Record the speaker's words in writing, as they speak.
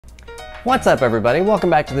What's up everybody?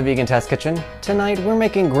 Welcome back to the Vegan Test Kitchen. Tonight we're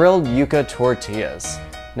making grilled yuca tortillas.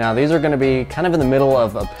 Now these are going to be kind of in the middle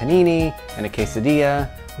of a panini and a quesadilla.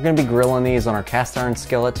 We're going to be grilling these on our cast iron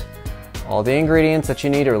skillet. All the ingredients that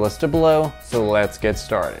you need are listed below, so let's get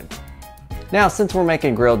started. Now since we're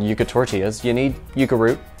making grilled yuca tortillas, you need yuca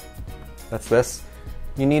root. That's this.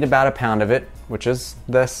 You need about a pound of it, which is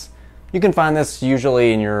this. You can find this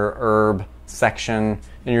usually in your herb section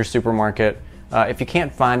in your supermarket. If you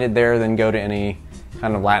can't find it there, then go to any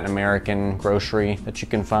kind of Latin American grocery that you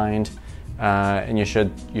can find, and you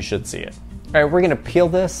should see it. All right, we're gonna peel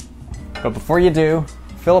this, but before you do,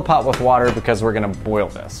 fill a pot with water because we're gonna boil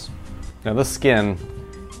this. Now this skin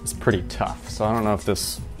is pretty tough, so I don't know if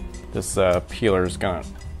this peeler is gonna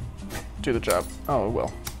do the job. Oh, it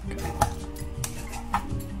will. Okay.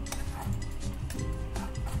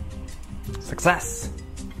 Success!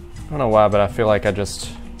 I don't know why, but I feel like I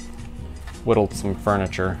just whittled some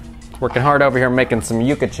furniture. Working hard over here making some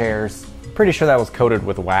yuca chairs. Pretty sure that was coated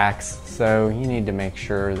with wax, so you need to make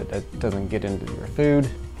sure that it doesn't get into your food.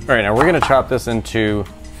 All right, now we're gonna chop this into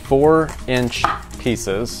 4-inch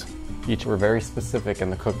pieces. Each were very specific in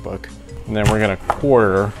the cookbook. And then we're gonna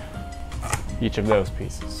quarter each of those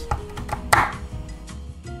pieces.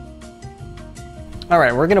 All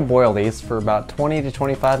right, we're gonna boil these for about 20 to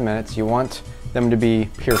 25 minutes. You want them to be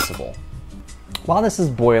pierceable. While this is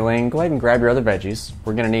boiling, go ahead and grab your other veggies.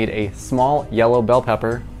 We're gonna need a small yellow bell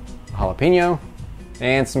pepper, a jalapeno,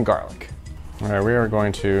 and some garlic. All right, we are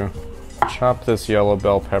going to chop this yellow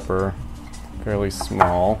bell pepper fairly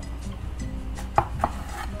small.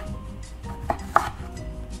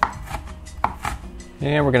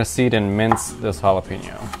 And we're gonna seed and mince this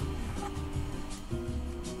jalapeno.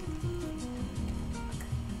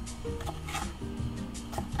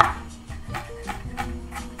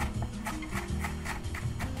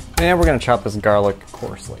 And we're gonna chop this garlic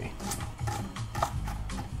coarsely.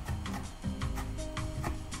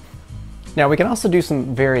 Now we can also do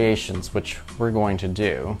some variations, which we're going to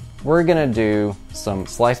do. We're gonna do some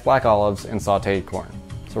sliced black olives and sauteed corn.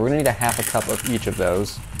 So we're gonna need a half a cup of each of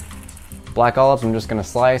those. Black olives I'm just gonna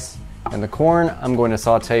slice, and the corn I'm going to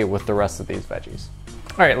saute with the rest of these veggies.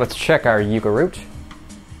 All right, let's check our yuca root.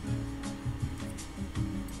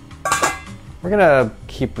 We're gonna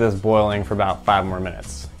keep this boiling for about 5 more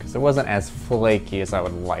minutes. It wasn't as flaky as I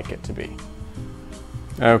would like it to be.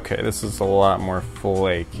 Okay, this is a lot more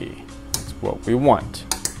flaky. That's what we want.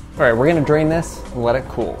 All right, we're gonna drain this and let it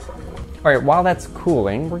cool. All right, while that's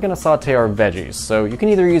cooling, we're gonna saute our veggies. So you can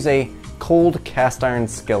either use a cold cast iron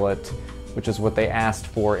skillet, which is what they asked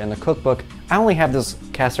for in the cookbook. I only have this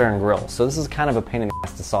cast iron grill, so this is kind of a pain in the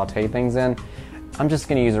ass to saute things in. I'm just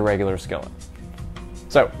gonna use a regular skillet.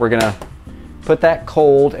 So we're gonna put that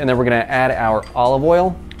cold, and then we're gonna add our olive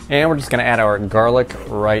oil. And we're just gonna add our garlic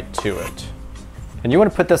right to it. And you wanna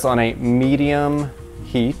put this on a medium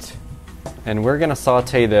heat, and we're gonna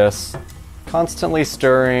saute this, constantly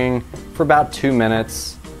stirring for about 2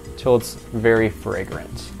 minutes till it's very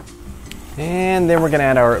fragrant. And then we're gonna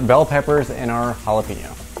add our bell peppers and our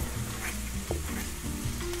jalapeno.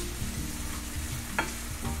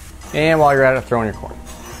 And while you're at it, throw in your corn.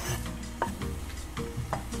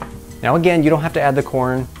 Now again, you don't have to add the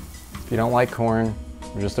corn if you don't like corn.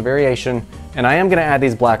 Just a variation. And I am gonna add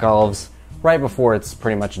these black olives right before it's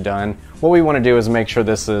pretty much done. What we wanna do is make sure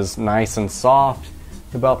this is nice and soft.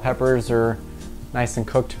 The bell peppers are nice and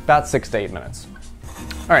cooked, about 6 to 8 minutes.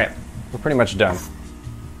 All right, we're pretty much done.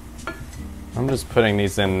 I'm just putting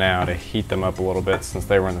these in now to heat them up a little bit since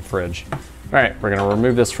they were in the fridge. All right, we're gonna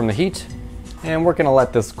remove this from the heat, and we're gonna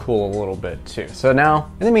let this cool a little bit too. So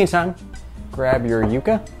now, in the meantime, grab your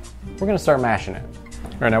yuca. We're gonna start mashing it.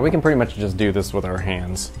 All right, now we can pretty much just do this with our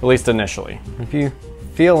hands, at least initially. If you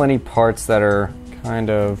feel any parts that are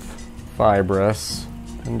kind of fibrous,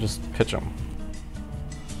 then just pitch them.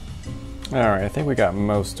 All right, I think we got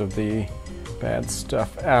most of the bad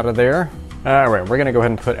stuff out of there. All right, we're gonna go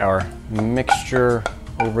ahead and put our mixture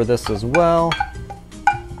over this as well.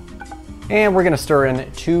 And we're gonna stir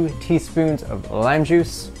in 2 teaspoons of lime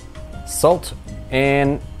juice, salt,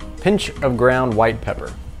 and a pinch of ground white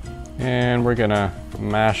pepper. And we're gonna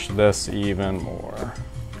mash this even more.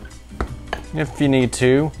 If you need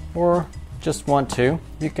to, or just want to,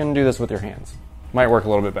 you can do this with your hands. Might work a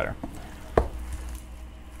little bit better.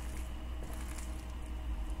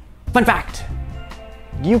 Fun fact!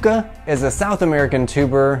 Yuca is a South American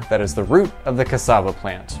tuber that is the root of the cassava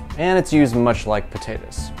plant, and it's used much like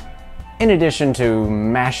potatoes. In addition to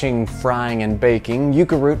mashing, frying, and baking,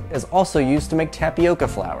 yuca root is also used to make tapioca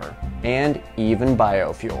flour and even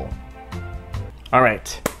biofuel. All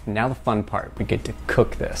right, Now the fun part, we get to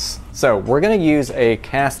cook this. So we're gonna use a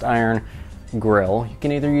cast iron grill. You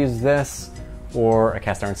can either use this or a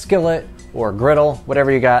cast iron skillet or a griddle,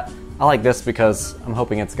 whatever you got. I like this because I'm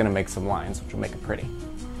hoping it's gonna make some lines, which will make it pretty.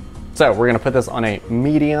 So we're gonna put this on a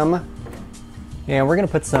medium, and we're gonna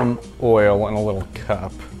put some oil in a little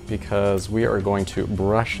cup because we are going to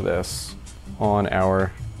brush this on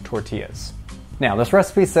our tortillas. Now this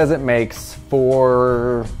recipe says it makes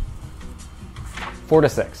four to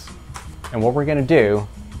six. And what we're gonna do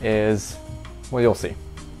is, well, you'll see.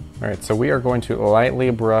 All right, so we are going to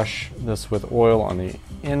lightly brush this with oil on the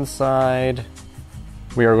inside.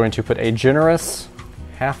 We are going to put a generous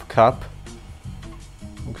half cup,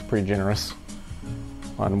 looks pretty generous,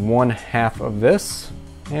 on 1/2 of this.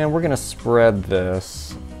 And we're gonna spread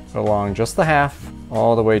this along just the half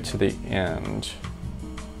all the way to the end.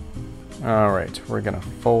 All right, we're gonna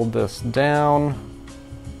fold this down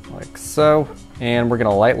like so. And we're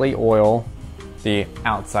gonna lightly oil the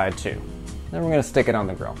outside too. Then we're gonna stick it on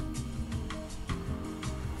the grill.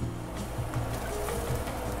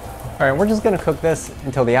 All right, we're just gonna cook this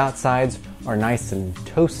until the outsides are nice and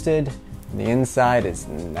toasted and the inside is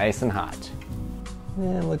nice and hot.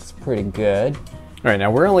 It looks pretty good. All right, now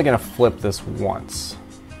we're only gonna flip this once.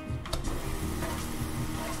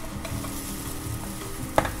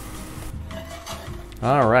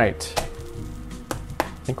 All right, I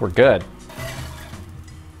think we're good.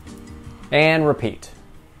 And repeat.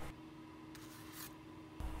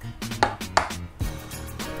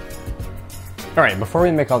 All right, before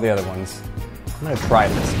we make all the other ones, I'm gonna try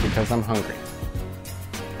this because I'm hungry.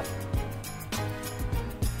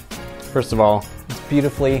 First of all, it's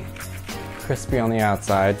beautifully crispy on the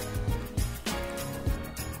outside.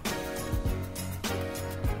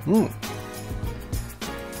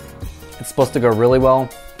 It's supposed to go really well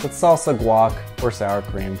with salsa, guac, or sour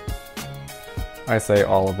cream. I say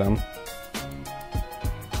all of them.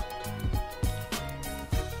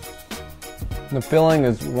 The filling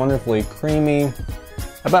is wonderfully creamy.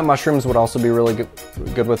 I bet mushrooms would also be really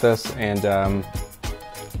good with this, and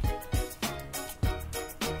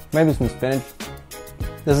maybe some spinach.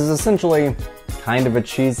 This is essentially kind of a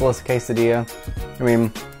cheeseless quesadilla. I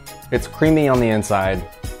mean, it's creamy on the inside.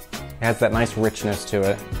 It has that nice richness to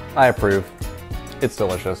it. I approve. It's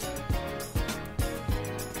delicious.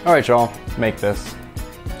 All right, y'all, make this.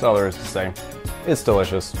 That's all there is to say. It's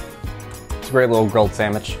delicious. It's a great little grilled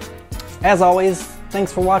sandwich. As always,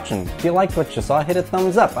 thanks for watching. If you liked what you saw, hit a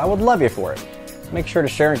thumbs up. I would love you for it. Make sure to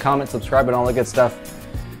share and comment, subscribe, and all the good stuff.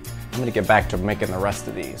 I'm gonna get back to making the rest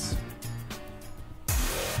of these.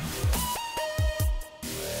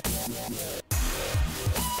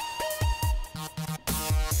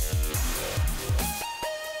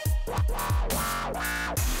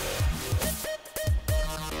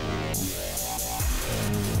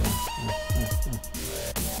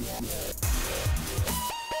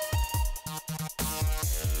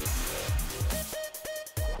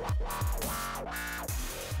 Wow.